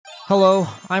Hello,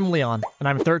 I'm Leon, and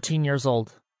I'm 13 years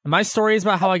old. And my story is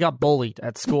about how I got bullied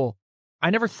at school.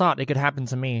 I never thought it could happen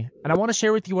to me, and I want to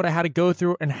share with you what I had to go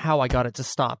through and how I got it to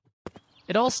stop.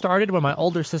 It all started when my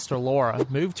older sister Laura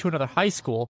moved to another high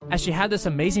school, as she had this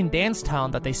amazing dance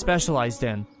talent that they specialized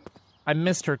in. I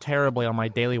missed her terribly on my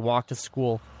daily walk to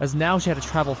school, as now she had to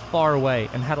travel far away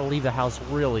and had to leave the house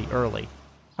really early.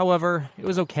 However, it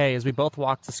was okay as we both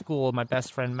walked to school with my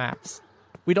best friend Max.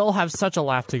 We'd all have such a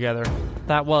laugh together.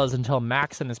 That was until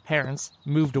Max and his parents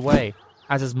moved away,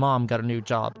 as his mom got a new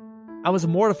job. I was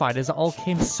mortified as it all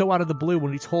came so out of the blue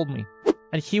when he told me,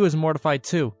 and he was mortified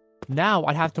too. Now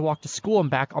I'd have to walk to school and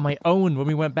back on my own when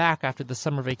we went back after the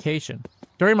summer vacation.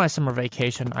 During my summer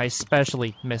vacation, I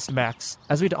especially missed Max,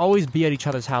 as we'd always be at each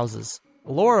other's houses.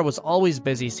 Laura was always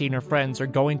busy seeing her friends or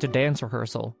going to dance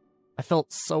rehearsal. I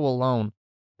felt so alone,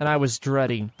 and I was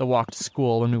dreading the walk to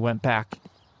school when we went back.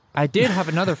 I did have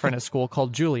another friend at school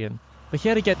called Julian, but he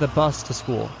had to get the bus to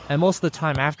school, and most of the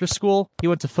time after school, he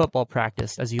went to football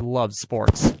practice as he loved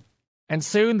sports. And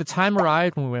soon the time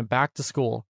arrived when we went back to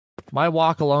school. My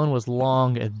walk alone was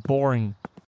long and boring.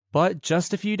 But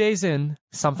just a few days in,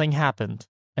 something happened,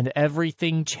 and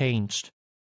everything changed.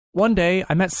 One day,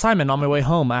 I met Simon on my way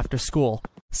home after school.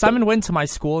 Simon went to my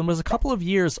school and was a couple of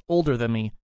years older than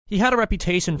me. He had a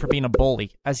reputation for being a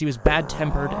bully, as he was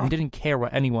bad-tempered and didn't care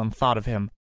what anyone thought of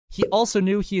him. He also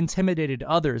knew he intimidated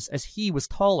others as he was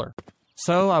taller.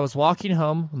 So I was walking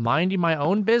home, minding my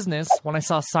own business, when I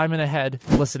saw Simon ahead,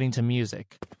 listening to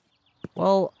music.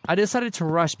 Well, I decided to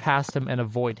rush past him and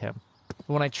avoid him. But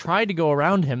when I tried to go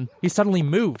around him, he suddenly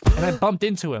moved, and I bumped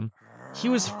into him. He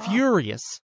was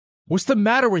furious. "What's the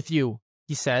matter with you?"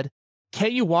 he said.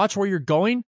 "Can't you watch where you're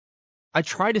going?" I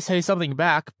tried to say something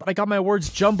back, but I got my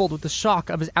words jumbled with the shock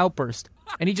of his outburst,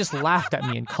 and he just laughed at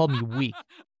me and called me weak.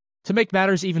 To make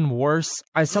matters even worse,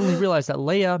 I suddenly realized that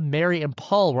Leah, Mary, and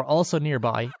Paul were also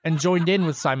nearby and joined in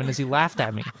with Simon as he laughed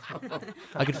at me.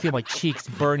 I could feel my cheeks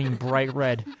burning bright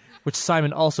red, which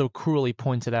Simon also cruelly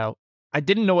pointed out. I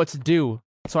didn't know what to do,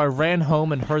 so I ran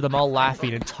home and heard them all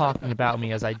laughing and talking about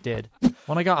me as I did.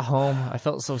 When I got home, I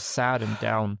felt so sad and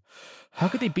down. How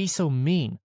could they be so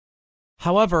mean?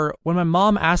 However, when my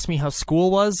mom asked me how school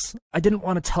was, I didn't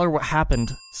want to tell her what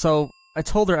happened, so I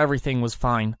told her everything was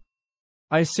fine.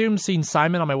 I assumed seeing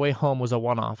Simon on my way home was a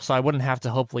one-off, so I wouldn't have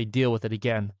to hopefully deal with it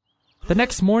again. The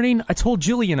next morning, I told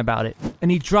Julian about it, and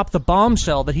he dropped the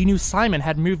bombshell that he knew Simon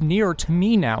had moved nearer to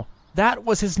me now. That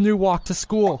was his new walk to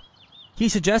school. He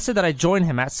suggested that I join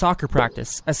him at soccer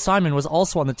practice, as Simon was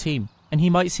also on the team, and he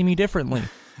might see me differently.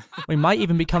 We might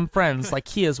even become friends like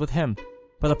he is with him.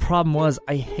 But the problem was,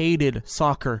 I hated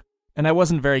soccer, and I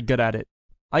wasn't very good at it.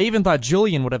 I even thought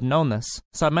Julian would have known this,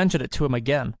 so I mentioned it to him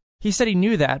again. He said he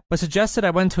knew that, but suggested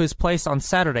I went to his place on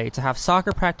Saturday to have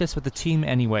soccer practice with the team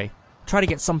anyway. Try to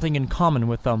get something in common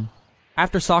with them.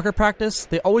 After soccer practice,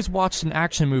 they always watched an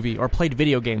action movie or played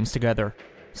video games together.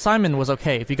 Simon was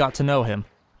okay if you got to know him,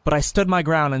 but I stood my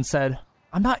ground and said,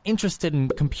 "I'm not interested in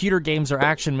computer games or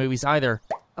action movies either.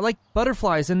 I like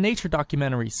butterflies and nature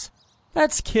documentaries."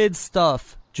 "That's kid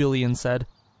stuff," Julian said.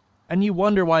 "And you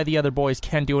wonder why the other boys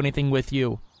can't do anything with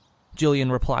you,"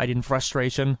 Julian replied in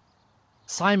frustration.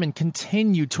 Simon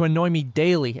continued to annoy me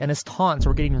daily, and his taunts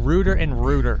were getting ruder and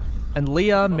ruder. And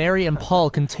Leah, Mary, and Paul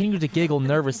continued to giggle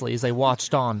nervously as they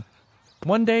watched on.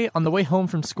 One day, on the way home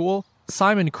from school,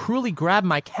 Simon cruelly grabbed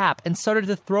my cap and started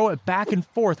to throw it back and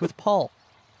forth with Paul.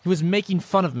 He was making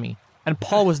fun of me, and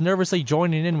Paul was nervously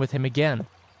joining in with him again.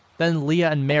 Then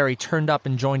Leah and Mary turned up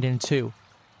and joined in too.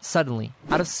 Suddenly,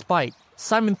 out of spite,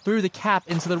 Simon threw the cap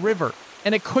into the river,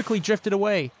 and it quickly drifted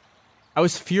away. I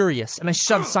was furious, and I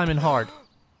shoved Simon hard.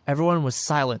 Everyone was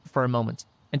silent for a moment,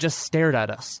 and just stared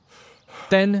at us.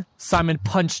 Then, Simon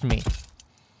punched me.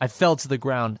 I fell to the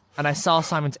ground, and I saw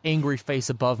Simon's angry face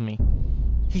above me.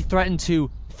 He threatened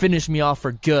to finish me off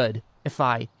for good if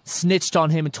I snitched on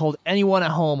him and told anyone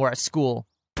at home or at school.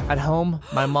 At home,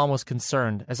 my mom was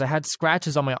concerned, as I had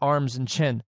scratches on my arms and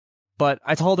chin. But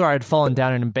I told her I had fallen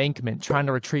down an embankment trying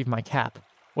to retrieve my cap,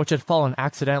 which had fallen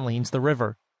accidentally into the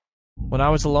river. When I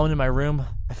was alone in my room,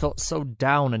 I felt so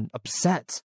down and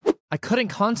upset. I couldn't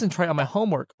concentrate on my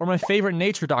homework or my favorite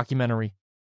nature documentary.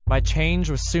 My change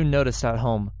was soon noticed at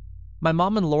home. My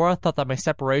mom and Laura thought that my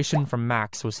separation from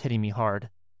Max was hitting me hard.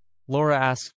 Laura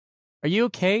asked, "Are you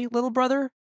okay, little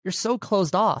brother? You're so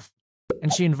closed off."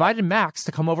 And she invited Max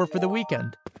to come over for the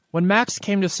weekend. When Max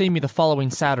came to see me the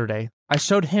following Saturday, I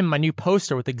showed him my new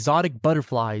poster with exotic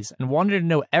butterflies and wanted to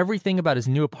know everything about his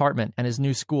new apartment and his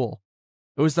new school.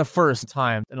 It was the first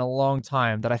time in a long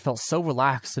time that I felt so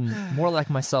relaxed and more like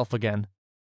myself again.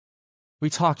 We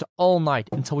talked all night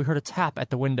until we heard a tap at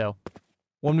the window.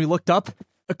 When we looked up,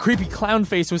 A creepy clown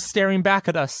face was staring back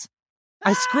at us.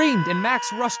 I screamed, and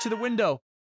Max rushed to the window.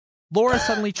 Laura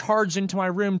suddenly charged into my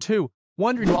room too,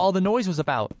 wondering what all the noise was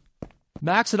about.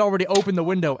 Max had already opened the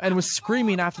window and was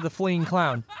screaming after the fleeing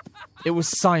clown. It was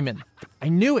Simon. I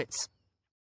knew it.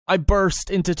 I burst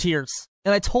into tears,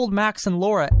 and I told Max and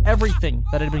Laura everything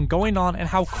that had been going on and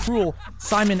how cruel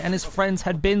Simon and his friends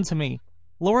had been to me.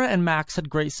 Laura and Max had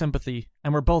great sympathy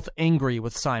and were both angry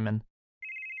with Simon.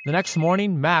 The next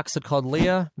morning, Max had called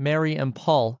Leah, Mary, and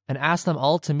Paul and asked them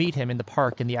all to meet him in the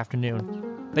park in the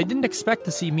afternoon. They didn't expect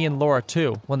to see me and Laura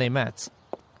too when they met.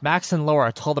 Max and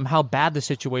Laura told them how bad the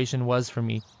situation was for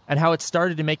me and how it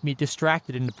started to make me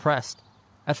distracted and depressed.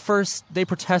 At first, they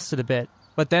protested a bit,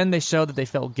 but then they showed that they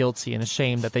felt guilty and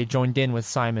ashamed that they joined in with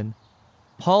Simon.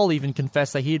 Paul even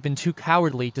confessed that he had been too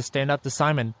cowardly to stand up to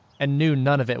Simon and knew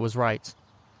none of it was right.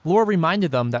 Laura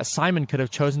reminded them that Simon could have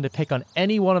chosen to pick on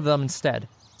any one of them instead,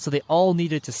 so they all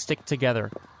needed to stick together.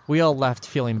 We all left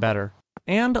feeling better.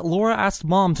 And Laura asked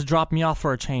Mom to drop me off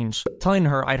for a change, telling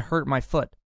her I'd hurt my foot.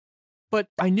 But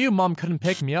I knew Mom couldn't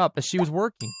pick me up as she was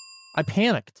working. I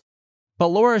panicked. But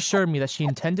Laura assured me that she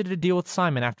intended to deal with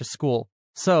Simon after school,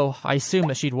 so I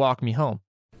assumed that she'd walk me home.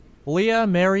 Leah,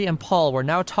 Mary, and Paul were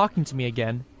now talking to me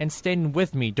again and staying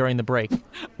with me during the break,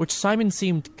 which Simon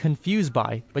seemed confused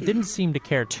by, but didn't seem to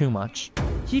care too much.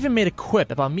 He even made a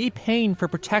quip about me paying for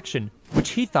protection, which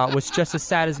he thought was just as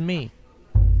sad as me.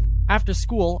 After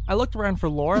school, I looked around for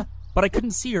Laura, but I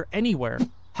couldn't see her anywhere.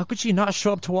 How could she not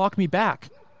show up to walk me back?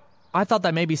 I thought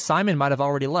that maybe Simon might have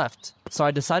already left, so I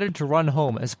decided to run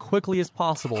home as quickly as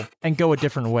possible and go a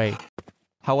different way.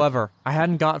 However, I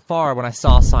hadn't got far when I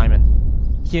saw Simon.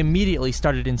 He immediately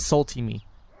started insulting me,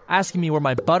 asking me where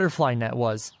my butterfly net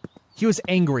was. He was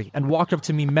angry and walked up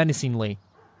to me menacingly.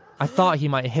 I thought he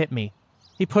might hit me.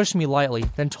 He pushed me lightly,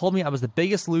 then told me I was the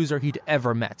biggest loser he'd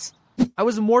ever met. I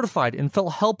was mortified and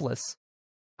felt helpless.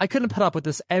 I couldn't put up with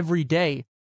this every day.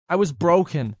 I was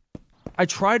broken. I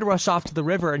tried to rush off to the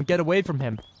river and get away from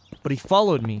him, but he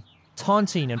followed me,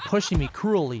 taunting and pushing me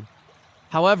cruelly.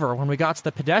 However, when we got to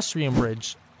the pedestrian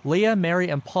bridge, Leah, Mary,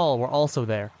 and Paul were also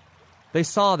there. They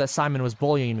saw that Simon was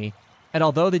bullying me, and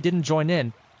although they didn't join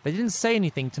in, they didn't say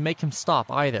anything to make him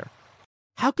stop either.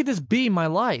 How could this be my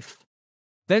life?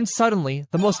 Then suddenly,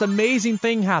 the most amazing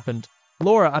thing happened.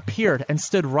 Laura appeared and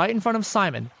stood right in front of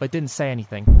Simon, but didn't say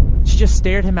anything. She just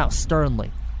stared him out sternly.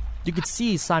 You could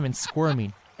see Simon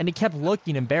squirming, and he kept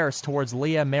looking embarrassed towards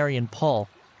Leah, Mary, and Paul.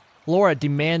 Laura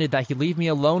demanded that he leave me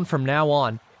alone from now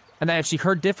on, and that if she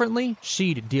heard differently,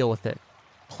 she'd deal with it.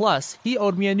 Plus, he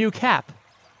owed me a new cap.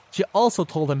 She also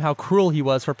told him how cruel he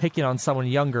was for picking on someone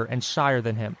younger and shyer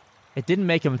than him. It didn't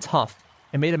make him tough.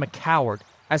 It made him a coward,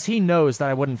 as he knows that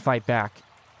I wouldn't fight back.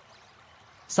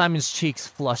 Simon's cheeks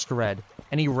flushed red,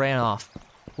 and he ran off.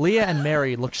 Leah and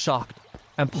Mary looked shocked,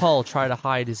 and Paul tried to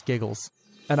hide his giggles.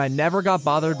 And I never got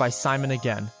bothered by Simon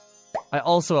again. I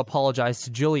also apologized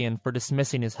to Julian for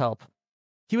dismissing his help.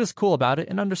 He was cool about it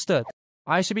and understood.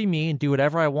 I should be me and do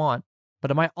whatever I want,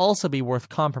 but it might also be worth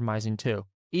compromising too,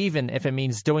 even if it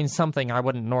means doing something I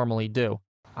wouldn't normally do.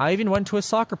 I even went to a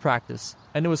soccer practice,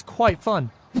 and it was quite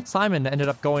fun. Simon ended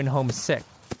up going home sick.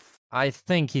 I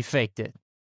think he faked it.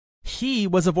 He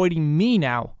was avoiding me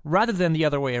now, rather than the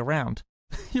other way around.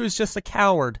 He was just a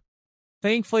coward.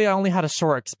 Thankfully, I only had a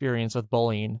short experience with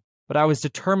bullying, but I was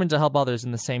determined to help others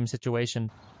in the same situation.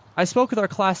 I spoke with our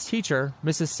class teacher,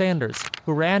 Mrs. Sanders,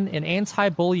 who ran an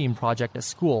anti-bullying project at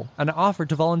school, and offered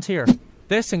to volunteer.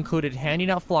 This included handing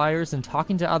out flyers and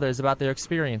talking to others about their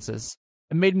experiences.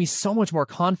 It made me so much more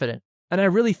confident, and I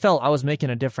really felt I was making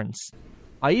a difference.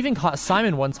 I even caught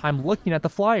Simon one time looking at the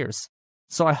flyers,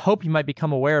 so I hope he might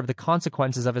become aware of the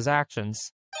consequences of his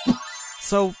actions.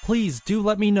 So please do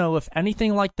let me know if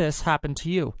anything like this happened to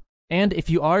you. And if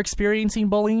you are experiencing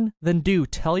bullying, then do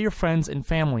tell your friends and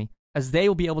family, as they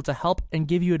will be able to help and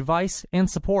give you advice and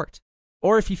support.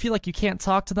 Or if you feel like you can't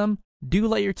talk to them, do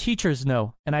let your teachers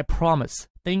know, and I promise,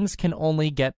 things can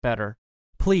only get better.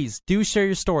 Please do share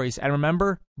your stories, and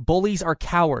remember, bullies are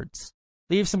cowards.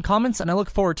 Leave some comments, and I look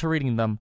forward to reading them.